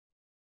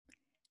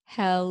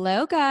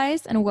Hello,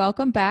 guys, and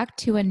welcome back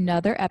to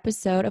another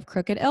episode of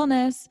Crooked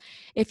Illness.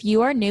 If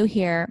you are new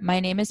here, my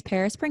name is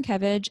Paris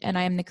Prinkevich, and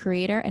I am the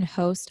creator and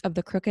host of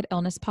the Crooked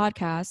Illness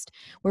podcast,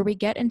 where we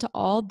get into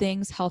all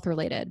things health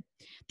related.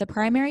 The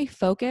primary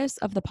focus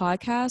of the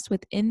podcast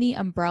within the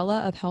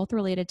umbrella of health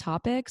related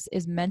topics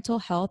is mental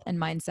health and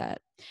mindset.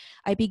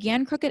 I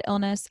began Crooked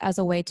Illness as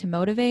a way to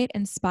motivate,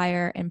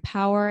 inspire,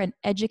 empower, and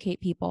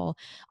educate people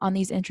on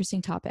these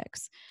interesting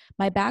topics.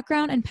 My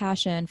background and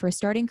passion for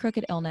starting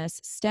Crooked Illness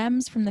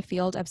stems from the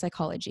field of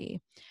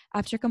psychology.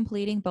 After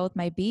completing both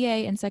my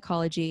BA in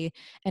psychology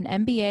and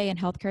MBA in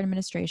healthcare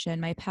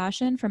administration, my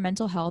passion for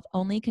mental health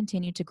only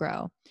continued to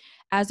grow.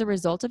 As a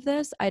result of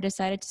this, I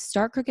decided to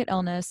start Crooked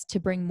Illness to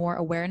bring more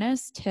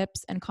awareness,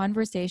 tips, and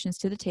conversations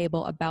to the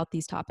table about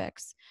these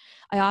topics.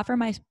 I offer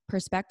my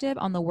perspective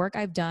on the work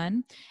I've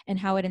done and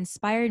how it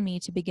inspired me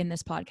to begin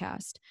this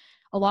podcast.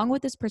 Along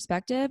with this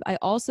perspective, I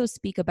also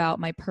speak about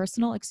my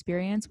personal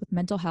experience with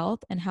mental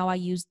health and how I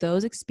use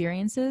those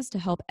experiences to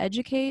help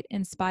educate,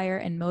 inspire,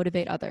 and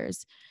motivate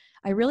others.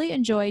 I really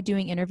enjoy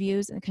doing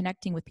interviews and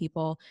connecting with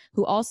people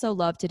who also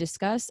love to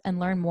discuss and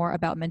learn more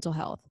about mental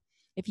health.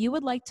 If you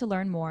would like to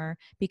learn more,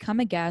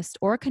 become a guest,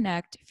 or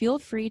connect, feel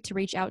free to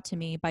reach out to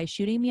me by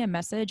shooting me a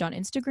message on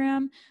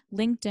Instagram,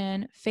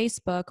 LinkedIn,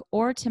 Facebook,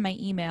 or to my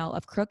email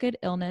of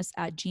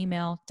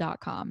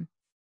crookedillness@gmail.com.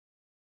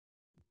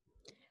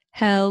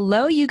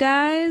 Hello, you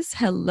guys.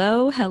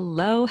 Hello.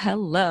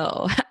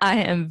 I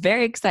am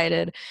very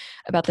excited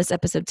about this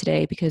episode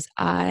today because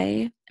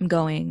I am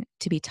going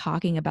to be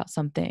talking about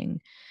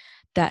something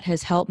that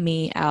has helped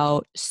me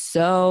out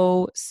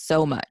so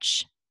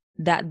much.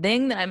 That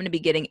thing that I'm going to be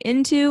getting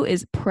into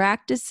is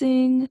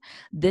practicing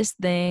this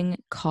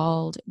thing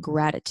called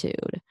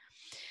gratitude.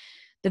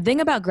 The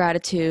thing about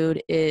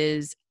gratitude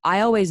is I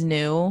always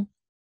knew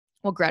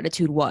what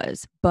gratitude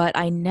was, but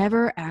I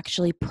never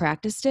actually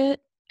practiced it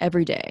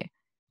every day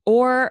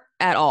or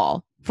at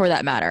all for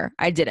that matter.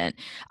 I didn't.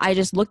 I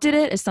just looked at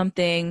it as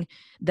something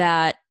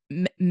that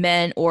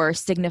meant or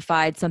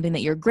signified something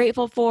that you're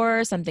grateful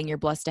for, something you're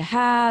blessed to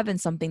have,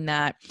 and something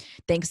that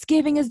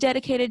Thanksgiving is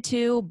dedicated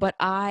to. But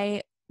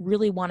I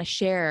really want to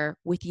share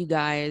with you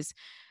guys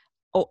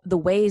the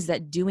ways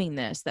that doing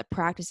this, that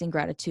practicing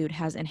gratitude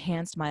has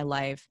enhanced my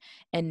life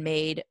and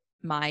made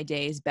my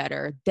days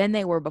better than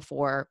they were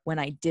before when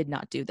I did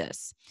not do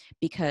this,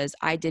 because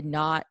I didn't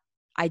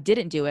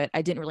do it.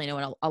 I didn't really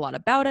know a lot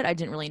about it. I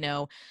didn't really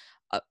know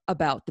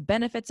about the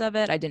benefits of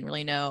it. I didn't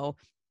really know,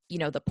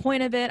 the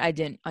point of it. I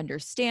didn't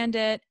understand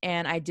it.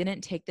 And I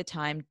didn't take the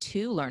time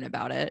to learn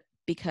about it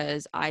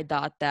because I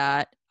thought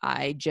that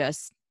I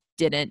just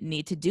didn't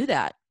need to do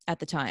that at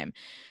the time.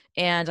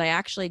 And I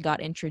actually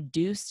got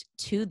introduced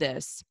to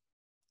this,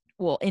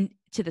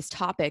 to this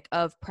topic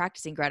of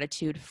practicing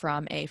gratitude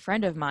from a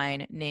friend of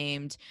mine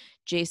named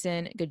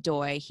Jason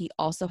Godoy. He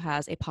also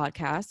has a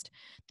podcast,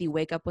 the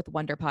Wake Up with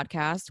Wonder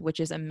podcast,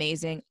 which is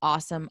amazing,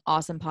 awesome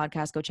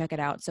podcast. Go check it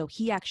out. So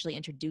he actually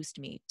introduced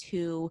me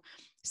to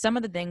some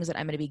of the things that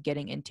I'm going to be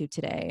getting into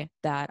today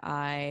that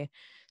I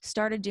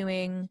started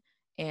doing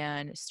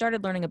and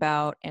started learning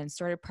about and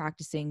started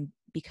practicing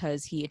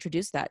because he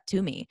introduced that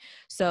to me.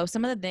 So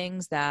some of the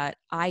things that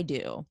I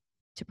do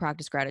to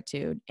practice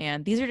gratitude,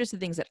 and these are just the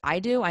things that I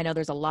do. I know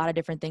there's a lot of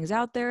different things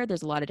out there.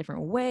 There's a lot of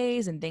different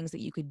ways and things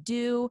that you could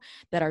do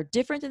that are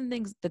different than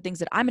the things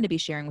that I'm going to be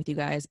sharing with you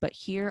guys. But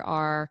here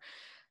are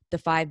the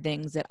 5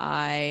 things that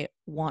I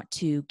want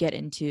to get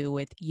into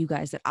with you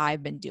guys that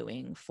I've been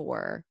doing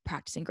for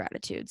practicing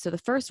gratitude. So the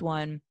first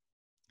one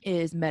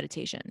is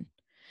meditation.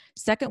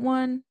 Second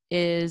one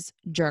is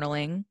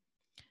journaling.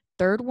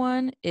 Third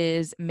one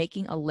is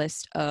making a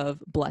list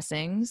of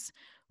blessings.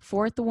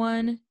 Fourth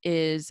one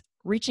is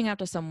reaching out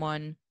to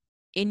someone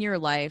in your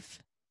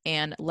life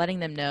and letting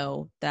them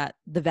know that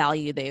the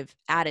value they've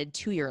added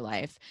to your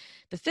life.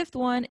 The fifth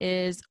one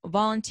is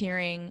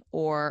volunteering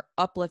or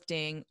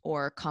uplifting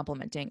or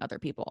complimenting other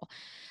people.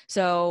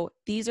 So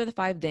these are the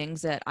 5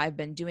 things that I've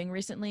been doing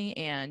recently.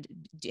 And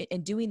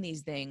in doing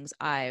these things,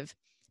 I've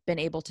been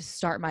able to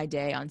start my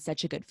day on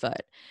such a good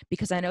foot,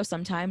 because I know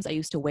sometimes I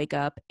used to wake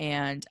up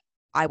and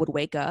I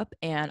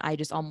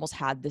just almost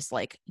had this,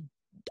 I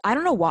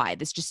don't know why,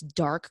 this just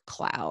dark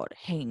cloud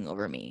hanging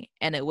over me.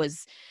 And it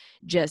was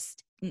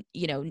just,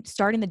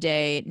 starting the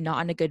day,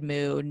 not in a good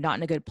mood, not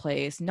in a good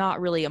place,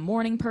 not really a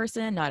morning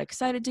person, not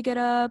excited to get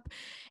up.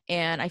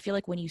 And I feel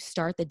like when you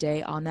start the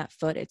day on that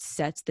foot, it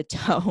sets the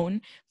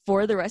tone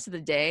for the rest of the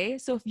day.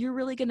 So if you're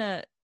really going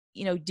to,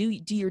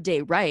 do your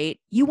day right,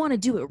 you want to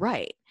do it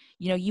right.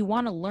 You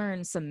want to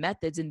learn some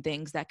methods and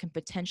things that can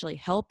potentially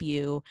help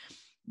you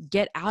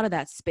get out of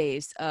that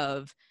space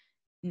of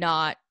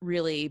not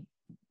really,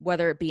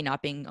 whether it be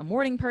not being a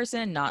morning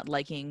person, not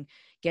liking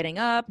getting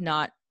up,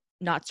 not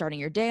starting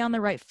your day on the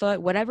right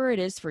foot, whatever it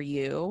is for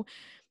you.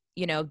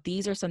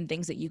 These are some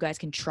things that you guys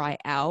can try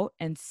out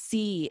and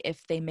see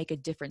if they make a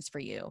difference for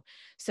you.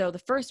 So the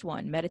first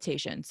one,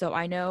 meditation. So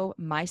I know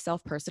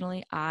myself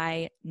personally,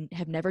 I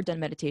have never done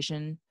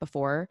meditation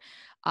before.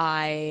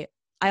 I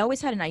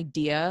always had an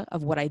idea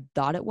of what I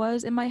thought it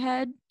was in my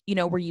head,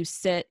 where you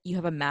sit, you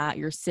have a mat,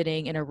 you're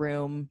sitting in a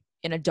room,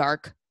 in a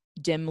dark,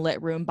 dim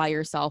lit room by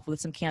yourself with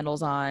some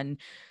candles on,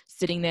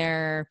 sitting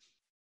there,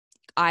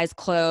 eyes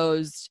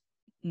closed,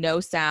 no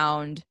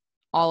sound,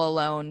 all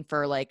alone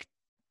for like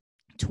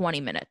 20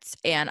 minutes.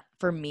 And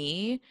for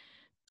me,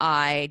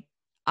 I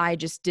I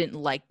just didn't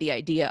like the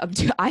idea of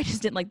I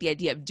just didn't like the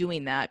idea of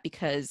doing that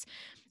because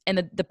and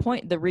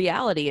the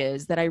reality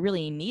is that I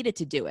really needed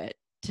to do it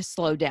to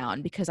slow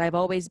down because I've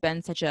always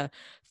been such a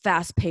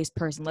fast-paced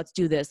person. Let's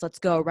do this. Let's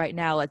go right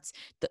now.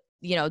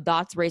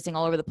 Thoughts racing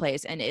all over the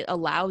place, and it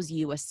allows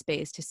you a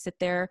space to sit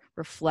there,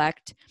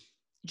 reflect,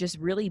 just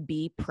really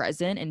be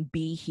present and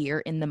be here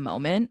in the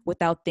moment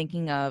without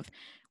thinking of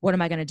what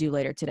am I going to do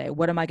later today?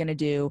 What am I going to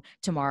do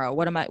tomorrow?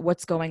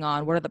 What's going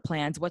on? What are the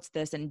plans? What's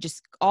this? And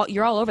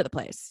you're all over the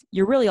place.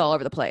 You're really all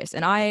over the place.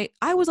 And I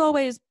was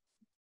always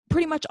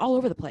pretty much all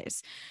over the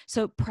place.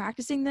 So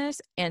practicing this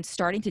and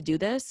starting to do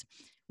this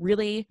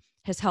really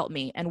has helped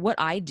me. And what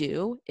I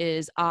do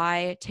is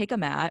I take a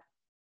mat.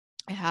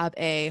 I have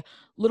a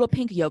little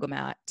pink yoga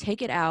mat,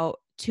 take it out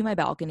to my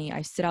balcony.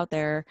 I sit out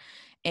there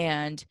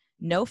and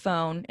no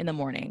phone in the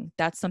morning.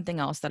 That's something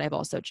else that I've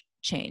also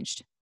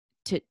changed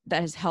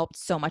that has helped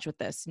so much with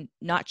this.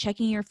 Not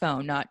checking your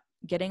phone, not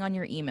getting on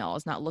your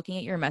emails, not looking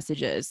at your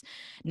messages,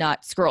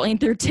 not scrolling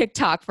through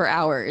TikTok for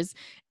hours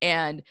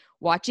and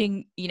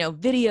watching,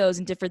 videos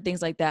and different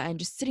things like that and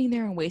just sitting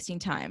there and wasting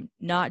time.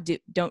 Not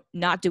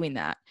doing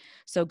that.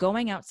 So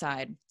going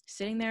outside,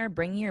 sitting there,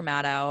 bringing your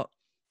mat out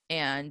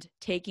and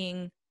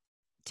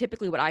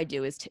typically what I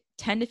do is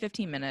 10 to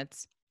 15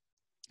 minutes,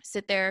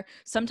 sit there.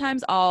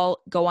 Sometimes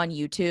I'll go on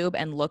YouTube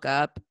and look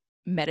up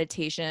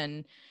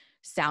meditation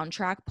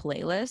soundtrack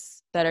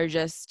playlists that are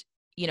just,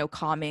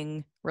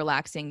 calming,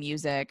 relaxing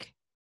music,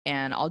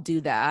 and I'll do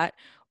that.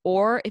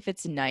 Or if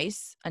it's a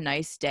nice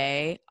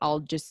day,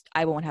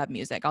 I won't have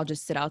music. I'll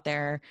just sit out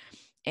there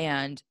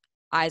and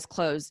eyes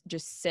closed,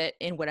 just sit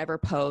in whatever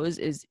pose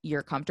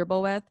you're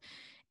comfortable with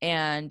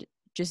and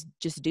just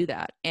do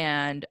that.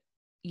 And,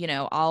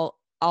 I'll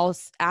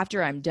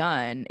after I'm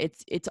done,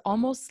 it's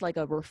almost like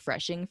a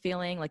refreshing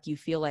feeling. Like you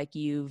feel like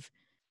you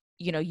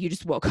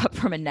just woke up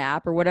from a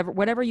nap or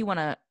whatever you want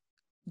to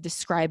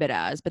describe it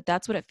as, but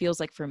that's what it feels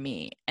like for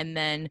me. And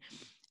then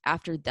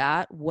after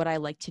that, what I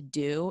like to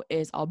do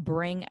is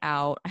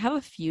I have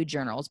a few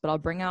journals, but I'll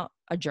bring out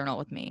a journal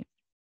with me.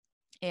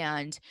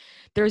 And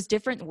there's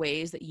different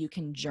ways that you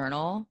can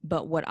journal,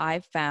 but what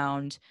I've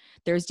found,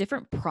 there's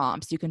different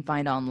prompts you can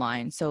find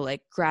online. So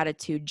like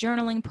gratitude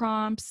journaling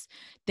prompts,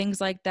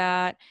 things like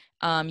that.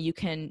 You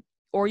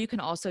can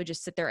also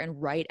just sit there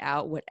and write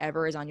out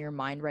whatever is on your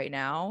mind right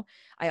now.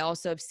 I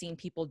also have seen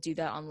people do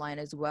that online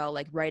as well,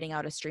 like writing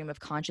out a stream of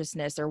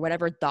consciousness or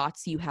whatever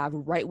thoughts you have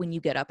right when you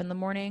get up in the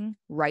morning,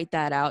 write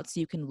that out so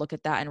you can look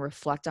at that and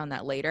reflect on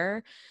that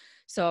later.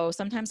 So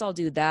sometimes I'll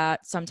do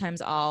that.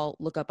 Sometimes I'll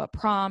look up a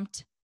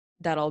prompt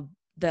that'll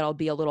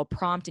be a little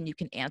prompt and you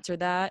can answer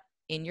that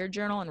in your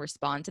journal and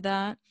respond to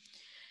that.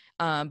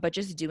 But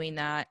just doing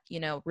that,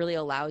 really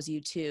allows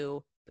you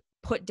to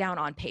put down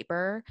on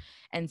paper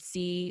and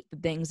see the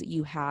things that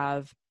you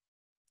have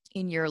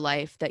in your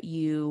life that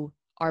you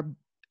are,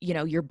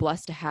 you're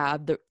blessed to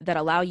have that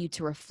allow you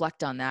to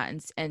reflect on that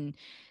and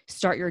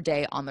start your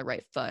day on the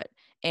right foot.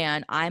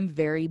 And I'm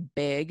very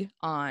big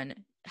on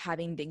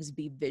having things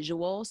be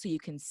visual so you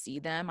can see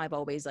them. I've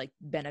always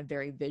been a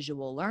very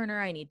visual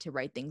learner. I need to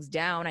write things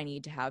down. I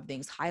need to have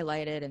things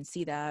highlighted and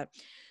see that.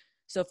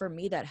 So for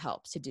me, that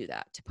helps to do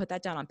that, to put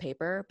that down on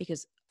paper,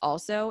 because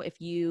also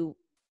if you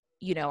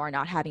are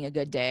not having a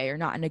good day or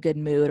not in a good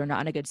mood or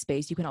not in a good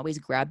space, you can always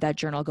grab that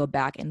journal, go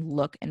back and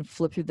look and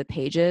flip through the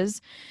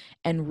pages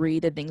and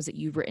read the things that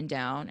you've written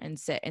down and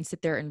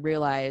sit there and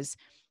realize,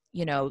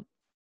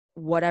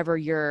 whatever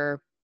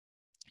you're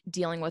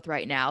dealing with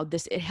right now,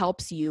 it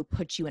helps you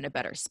put you in a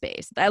better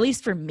space. At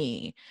least for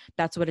me,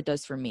 that's what it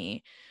does for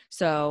me.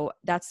 So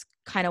that's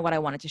kind of what I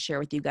wanted to share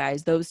with you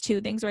guys. Those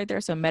two things right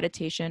there. So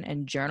meditation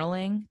and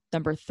journaling.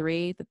 Number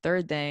 3, the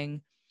third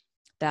thing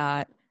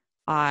that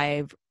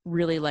I've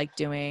really liked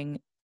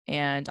doing,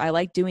 and I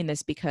like doing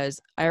this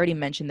because I already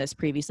mentioned this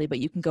previously, but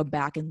you can go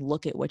back and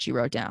look at what you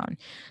wrote down.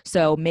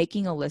 So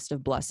making a list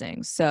of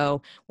blessings.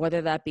 So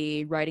whether that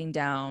be writing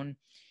down,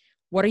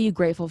 what are you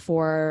grateful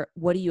for?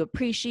 What do you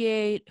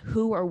appreciate?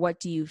 Who or what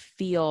do you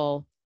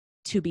feel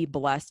to be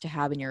blessed to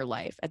have in your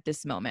life at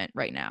this moment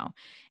right now?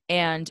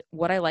 And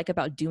what I like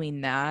about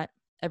doing that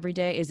every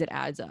day is it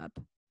adds up.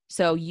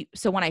 So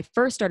when I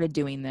first started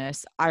doing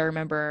this, I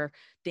remember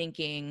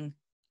thinking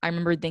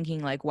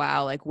like,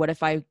 wow, like what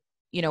if I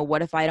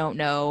don't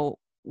know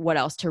what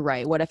else to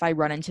write? What if I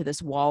run into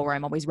this wall where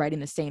I'm always writing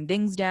the same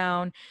things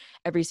down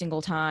every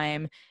single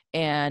time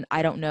and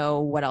I don't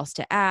know what else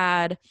to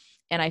add?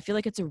 And I feel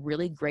like it's a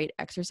really great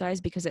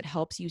exercise because it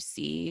helps you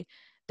see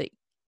the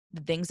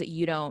things that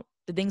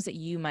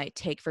you might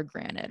take for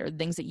granted or the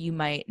things that you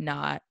might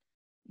not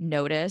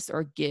notice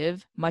or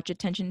give much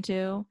attention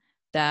to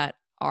that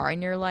are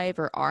in your life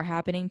or are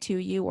happening to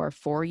you or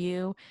for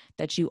you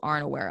that you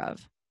aren't aware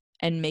of.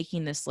 And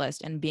making this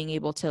list and being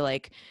able to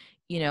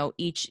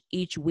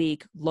each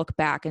week look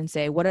back and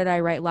say, what did I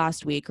write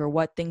last week? Or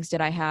what things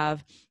did I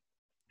have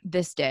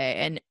this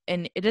day?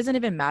 And it doesn't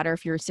even matter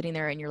if you're sitting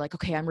there and you're like,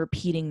 okay, I'm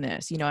repeating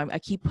this, I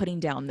keep putting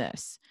down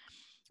this,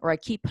 or I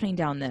keep putting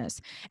down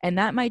this. And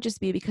that might just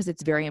be because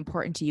it's very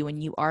important to you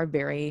and you are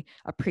very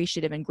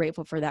appreciative and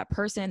grateful for that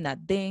person, that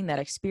thing, that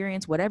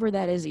experience, whatever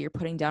that is that you're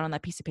putting down on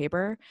that piece of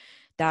paper.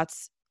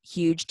 That's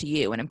huge to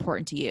you and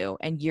important to you.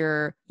 And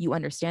you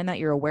understand that,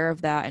 you're aware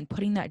of that, and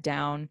putting that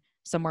down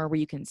somewhere where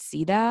you can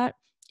see that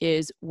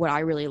is what I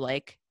really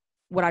like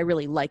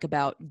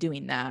about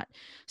doing that.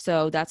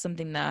 So that's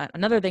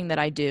another thing that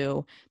I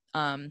do,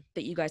 that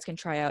you guys can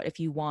try out if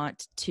you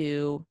want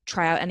to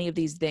try out any of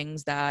these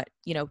things that,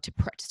 to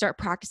start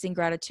practicing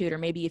gratitude, or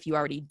maybe if you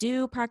already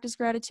do practice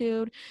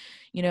gratitude,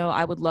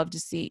 I would love to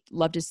see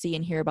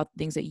and hear about the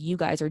things that you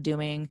guys are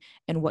doing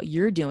and what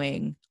you're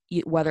doing,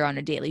 whether on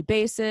a daily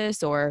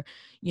basis or,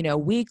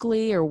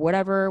 weekly or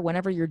whatever,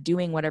 whenever you're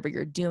doing whatever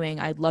you're doing.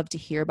 I'd love to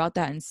hear about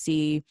that and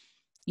see,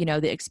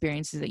 the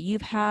experiences that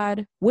you've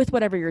had with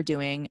whatever you're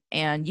doing.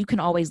 And you can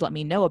always let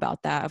me know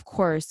about that, of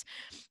course,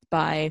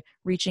 by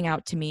reaching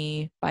out to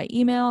me by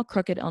email,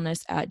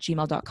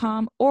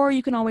 crookedillness@gmail.com, or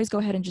you can always go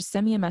ahead and just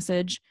send me a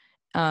message,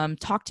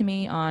 talk to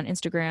me on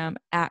Instagram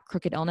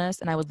 @crookedillness.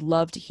 And I would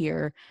love to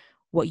hear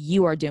what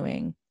you are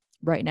doing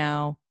right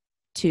now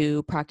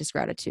to practice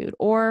gratitude,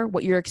 or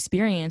what your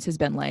experience has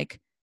been like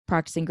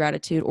practicing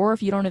gratitude, or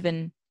if you've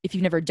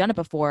never done it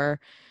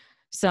before,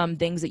 some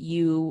things that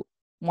you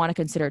want to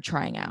consider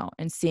trying out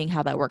and seeing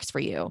how that works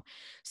for you.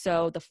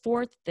 So the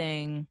fourth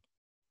thing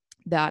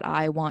that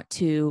I want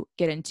to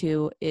get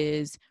into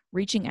is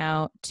reaching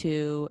out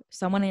to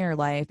someone in your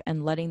life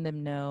and letting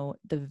them know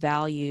the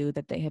value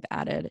that they have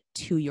added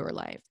to your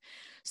life.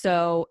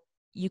 So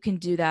you can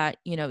do that,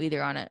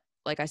 either on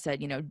like I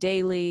said,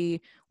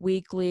 daily,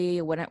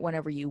 weekly,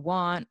 whenever you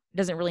want. It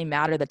doesn't really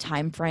matter the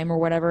time frame or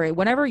whatever.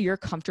 Whenever you're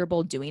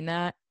comfortable doing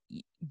that,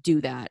 do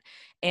that.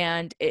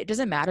 And it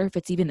doesn't matter if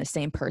it's even the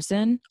same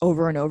person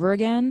over and over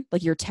again.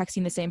 Like, you're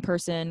texting the same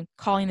person,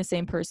 calling the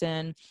same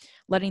person,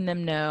 letting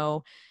them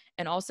know.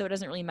 And also, it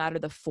doesn't really matter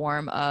the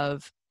form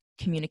of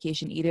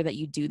communication either that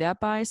you do that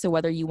by. So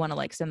whether you want to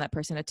like send that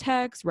person a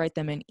text, write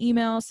them an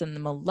email, send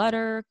them a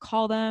letter,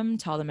 call them,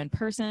 tell them in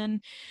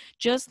person,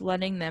 just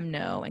letting them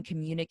know and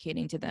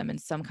communicating to them in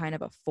some kind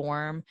of a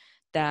form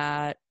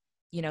that,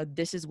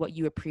 this is what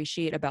you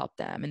appreciate about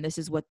them, and this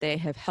is what they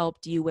have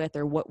helped you with,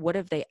 or what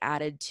have they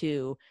added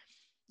to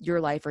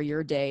your life or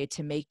your day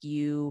to make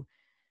you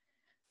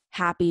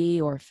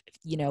happy, or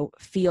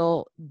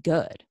feel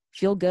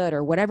good,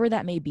 or whatever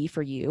that may be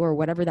for you, or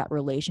whatever that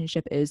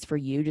relationship is for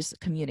you. Just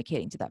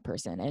communicating to that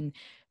person and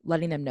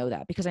letting them know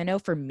that. Because I know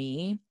for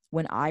me,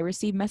 when I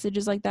receive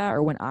messages like that,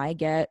 or when I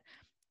get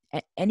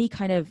any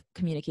kind of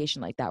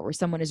communication like that, where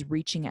someone is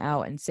reaching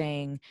out and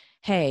saying,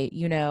 hey,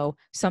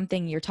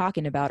 something you're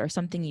talking about, or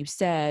something you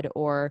said,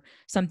 or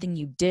something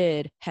you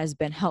did has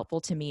been helpful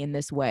to me in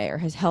this way, or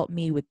has helped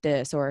me with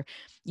this, or,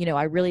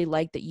 I really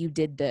like that you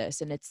did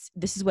this, and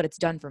this is what it's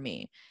done for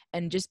me.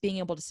 And just being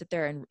able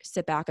to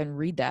sit back and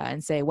read that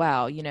and say,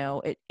 wow,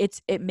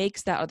 it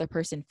makes that other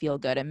person feel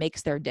good. It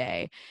makes their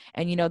day.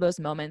 And, those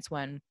moments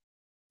when,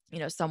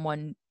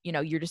 someone,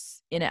 you're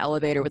just in an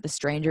elevator with a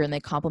stranger and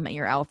they compliment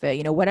your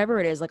outfit, whatever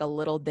it is, like a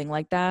little thing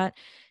like that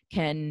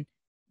can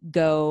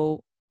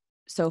go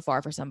so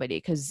far for somebody.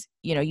 Because,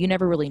 you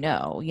never really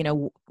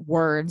know,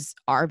 words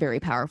are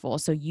very powerful.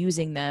 So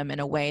using them in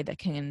a way that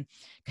can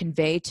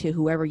convey to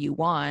whoever you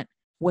want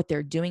what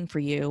they're doing for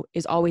you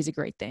is always a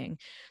great thing.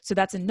 So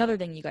that's another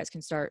thing you guys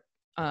can start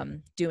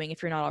doing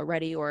if you're not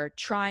already, or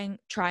trying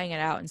it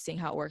out and seeing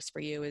how it works for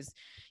you, is,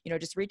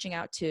 just reaching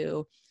out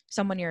to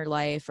someone in your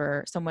life,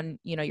 or someone,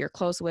 you're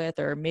close with,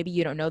 or maybe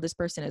you don't know this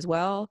person as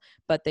well,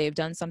 but they've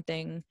done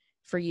something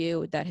for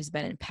you that has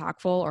been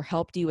impactful, or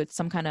helped you with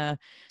some kind of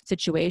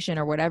situation,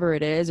 or whatever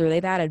it is, or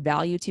they've added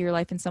value to your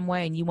life in some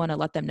way, and you want to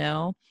let them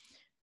know,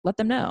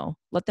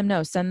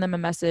 send them a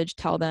message,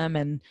 tell them,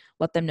 and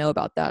let them know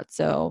about that.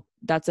 So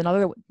that's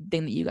another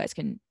thing that you guys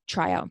can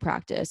try out and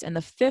practice. And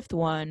the fifth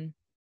one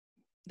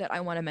that I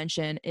want to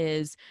mention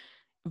is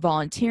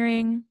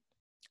volunteering,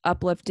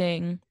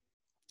 uplifting,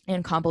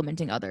 and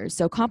complimenting others.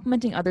 So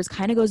complimenting others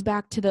kind of goes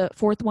back to the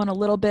fourth one a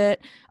little bit,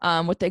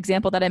 with the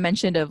example that I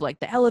mentioned of like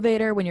the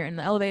elevator. When you're in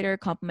the elevator,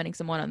 complimenting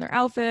someone on their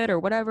outfit or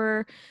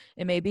whatever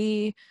it may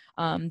be,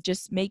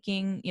 just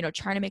making,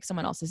 trying to make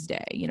someone else's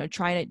day,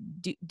 trying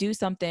to do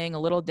something, a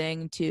little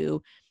thing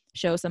to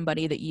show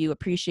somebody that you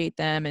appreciate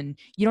them. And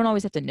you don't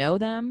always have to know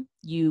them.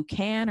 You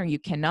can, or you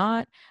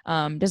cannot.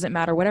 Doesn't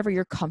matter. Whatever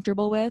you're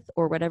comfortable with,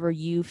 or whatever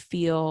you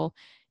feel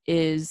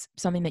is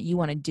something that you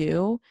want to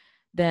do,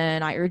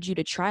 then I urge you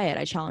to try it.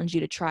 I challenge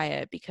you to try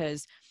it,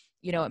 because,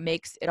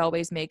 it's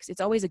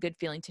always a good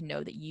feeling to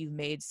know that you've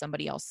made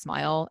somebody else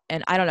smile.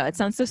 And I don't know, it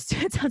sounds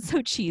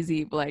so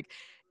cheesy, but like,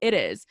 it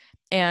is.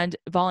 And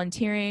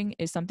volunteering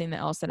is something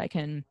else that I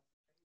can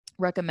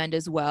recommend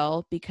as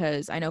well,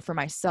 because I know for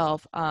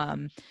myself,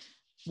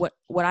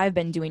 what I've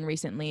been doing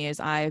recently is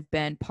I've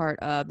been part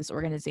of this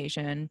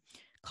organization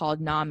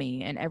called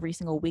NAMI, and every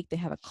single week they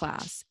have a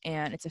class,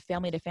 and it's a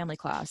family to family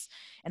class.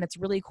 And it's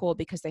really cool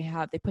because they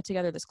put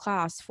together this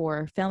class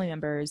for family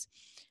members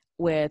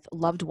with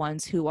loved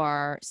ones who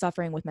are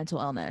suffering with mental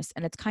illness.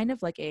 And it's kind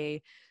of like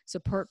a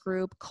support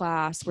group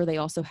class where they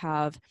also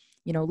have,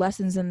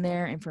 lessons in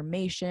there,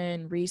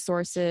 information,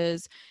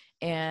 resources.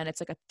 And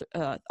it's like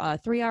a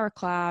 3-hour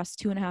class,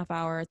 2.5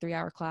 hour,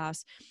 3-hour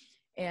class.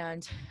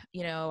 And,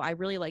 I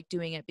really like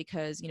doing it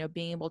because,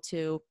 being able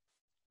to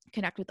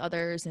connect with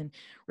others and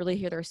really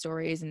hear their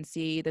stories and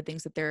see the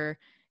things that they're,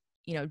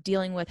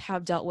 dealing with,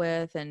 have dealt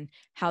with, and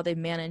how they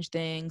manage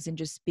things, and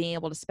just being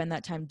able to spend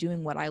that time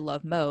doing what I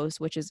love most,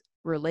 which is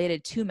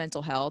related to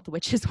mental health,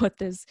 which is what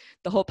the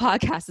whole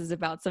podcast is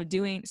about. So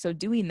doing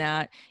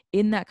that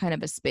in that kind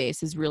of a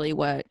space is really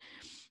what,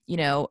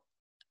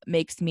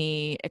 makes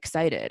me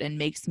excited and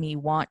makes me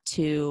want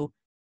to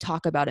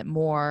talk about it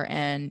more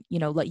and,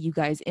 let you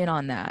guys in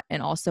on that,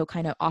 and also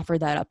kind of offer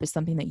that up as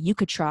something that you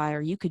could try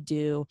or you could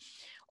do.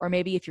 Or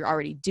maybe if you're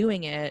already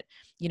doing it,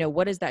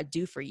 what does that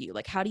do for you?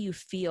 Like, how do you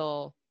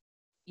feel,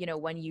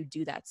 when you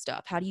do that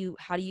stuff?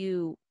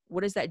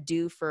 What does that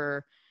do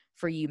for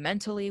you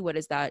mentally? What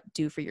does that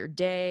do for your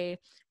day?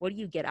 What do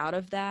you get out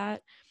of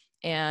that?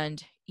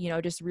 And,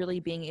 just really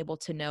being able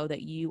to know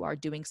that you are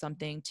doing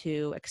something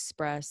to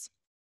express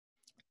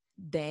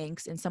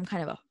thanks in some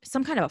kind of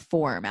a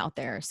form out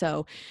there.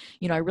 So,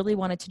 I really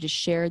wanted to just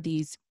share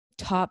these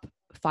top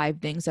 5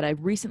 things that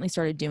I've recently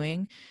started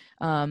doing.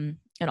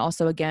 And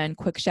also, again,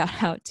 quick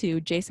shout out to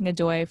Jason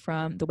Godoy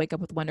from the Wake Up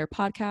with Wonder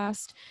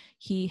podcast.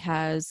 He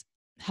has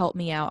helped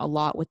me out a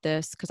lot with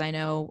this because I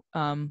know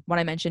when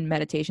I mentioned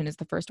meditation is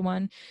the first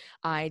one,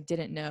 I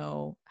didn't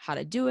know how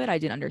to do it. I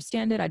didn't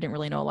understand it. I didn't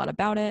really know a lot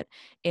about it.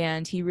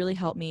 And he really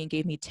helped me and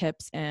gave me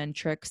tips and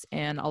tricks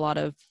and a lot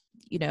of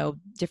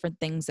different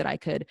things that I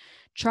could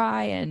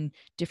try and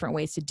different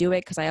ways to do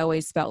it. Cause I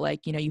always felt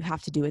like, you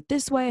have to do it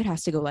this way. It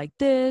has to go like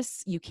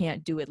this. You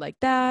can't do it like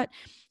that.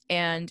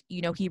 And,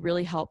 he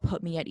really helped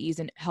put me at ease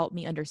and help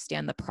me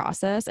understand the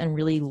process and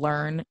really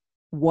learn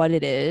what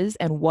it is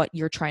and what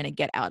you're trying to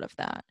get out of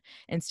that,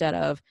 instead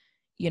of,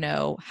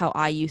 how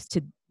I used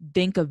to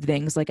think of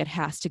things like it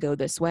has to go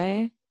this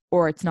way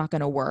or it's not going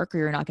to work or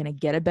you're not going to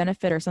get a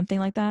benefit or something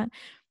like that.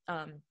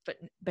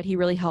 But he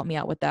really helped me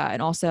out with that.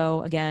 And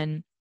also,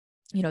 again,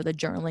 the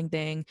journaling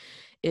thing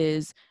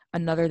is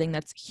another thing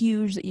that's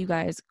huge that you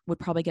guys would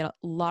probably get a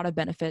lot of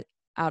benefit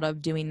out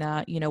of doing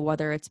that,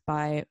 whether it's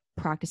by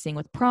practicing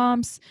with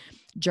prompts,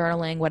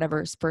 journaling,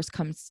 whatever first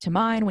comes to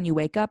mind when you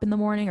wake up in the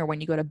morning or when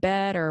you go to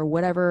bed or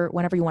whatever,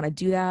 whenever you want to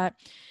do that.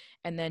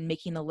 And then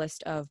making the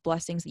list of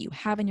blessings that you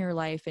have in your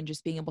life and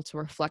just being able to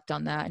reflect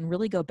on that and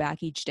really go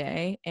back each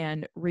day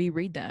and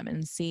reread them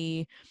and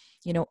see,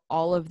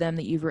 all of them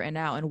that you've written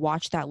out and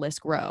watch that list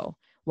grow.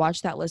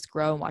 Watch that list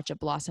grow and watch it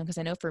blossom. Because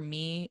I know for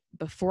me,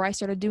 before I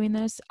started doing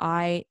this,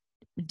 I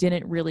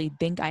didn't really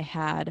think I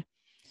had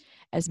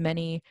as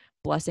many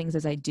blessings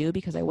as I do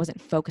because I wasn't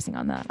focusing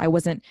on that. I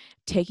wasn't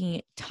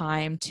taking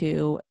time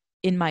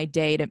in my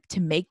day to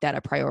make that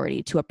a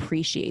priority, to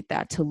appreciate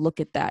that, to look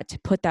at that, to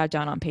put that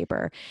down on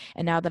paper.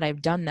 And now that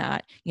I've done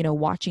that,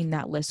 watching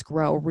that list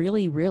grow,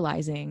 really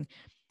realizing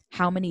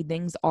how many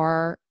things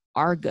are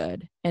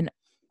good and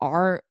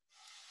are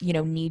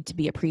need to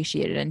be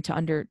appreciated and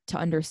to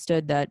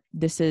understood that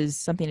this is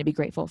something to be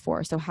grateful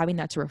for. So having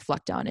that to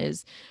reflect on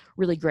is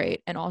really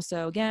great. And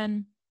also,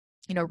 again,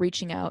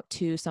 reaching out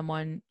to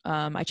someone,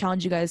 I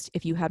challenge you guys,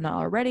 if you have not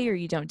already or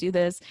you don't do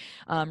this,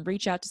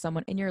 reach out to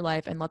someone in your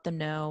life and let them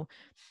know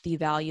the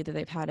value that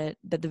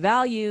the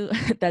value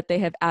that they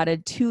have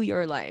added to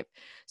your life.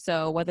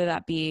 So whether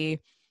that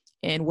be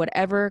in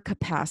whatever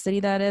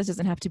capacity that is,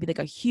 doesn't have to be like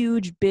a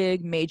huge,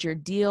 big, major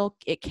deal.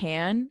 It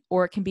can,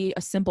 or it can be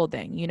a simple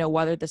thing,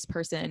 whether this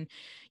person,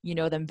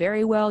 them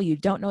very well, you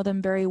don't know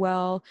them very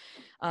well.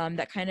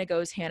 That kind of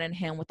goes hand in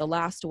hand with the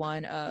last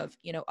one of,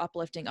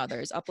 uplifting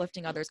others,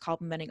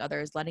 complimenting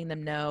others, letting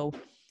them know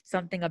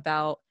something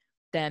about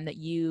them that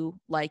you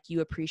like, you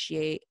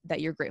appreciate,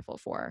 that you're grateful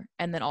for.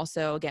 And then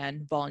also,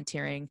 again,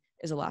 volunteering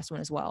is the last one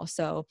as well.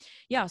 So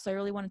yeah, so I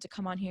really wanted to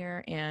come on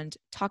here and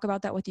talk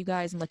about that with you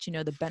guys and let you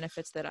know the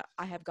benefits that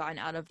I have gotten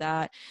out of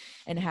that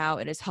and how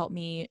it has helped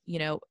me,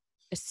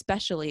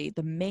 especially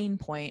the main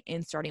point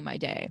in starting my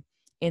day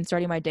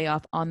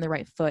off on the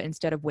right foot,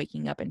 instead of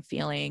waking up and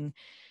feeling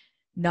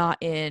not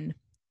in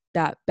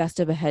that best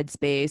of a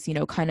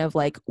headspace, kind of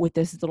like with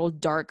this little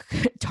dark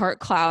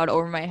cloud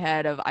over my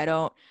head of, I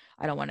don't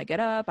want to get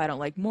up. I don't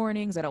like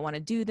mornings. I don't want to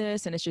do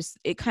this. And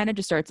it kind of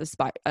just starts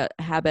a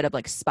habit of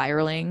like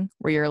spiraling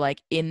where you're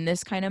like in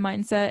this kind of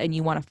mindset and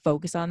you want to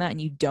focus on that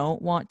and you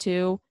don't want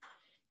to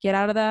get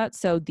out of that.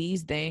 So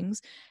these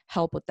things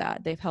help with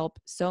that. They've helped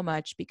so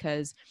much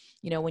because,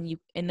 when you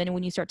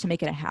start to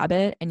make it a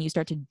habit and you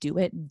start to do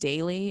it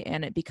daily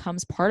and it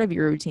becomes part of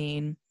your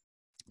routine,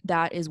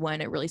 that is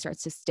when it really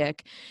starts to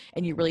stick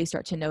and you really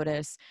start to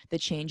notice the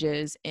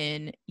changes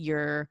in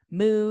your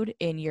mood,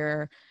 in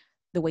your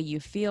the way you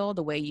feel,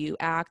 the way you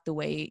act, the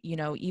way,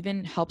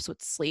 even helps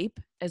with sleep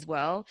as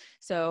well.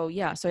 So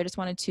yeah, so I just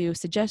wanted to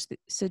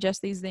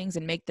suggest these things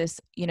and make this,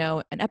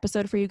 an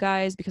episode for you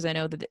guys, because I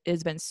know that it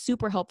has been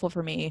super helpful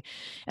for me.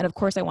 And of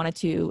course, I wanted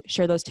to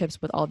share those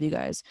tips with all of you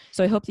guys.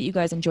 So I hope that you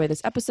guys enjoy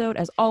this episode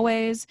as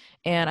always,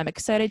 and I'm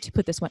excited to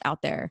put this one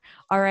out there.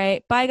 All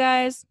right, bye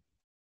guys.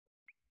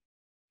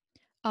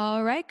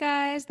 All right,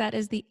 guys, that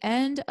is the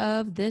end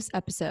of this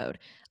episode.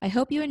 I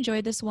hope you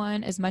enjoyed this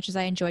one as much as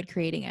I enjoyed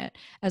creating it.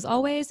 As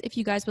always, if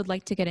you guys would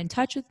like to get in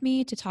touch with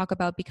me to talk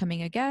about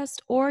becoming a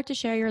guest or to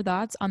share your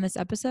thoughts on this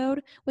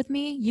episode with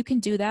me, you can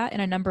do that in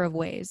a number of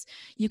ways.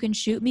 You can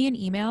shoot me an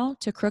email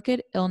to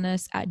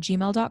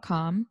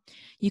crookedillness@gmail.com.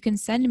 You can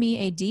send me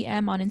a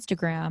DM on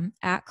Instagram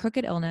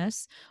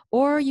 @crookedillness,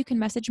 or you can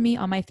message me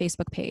on my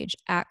Facebook page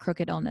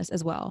 @crookedillness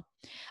as well.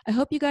 I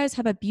hope you guys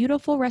have a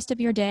beautiful rest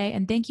of your day,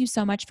 and thank you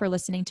so much for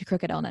listening to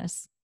Crooked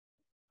Illness.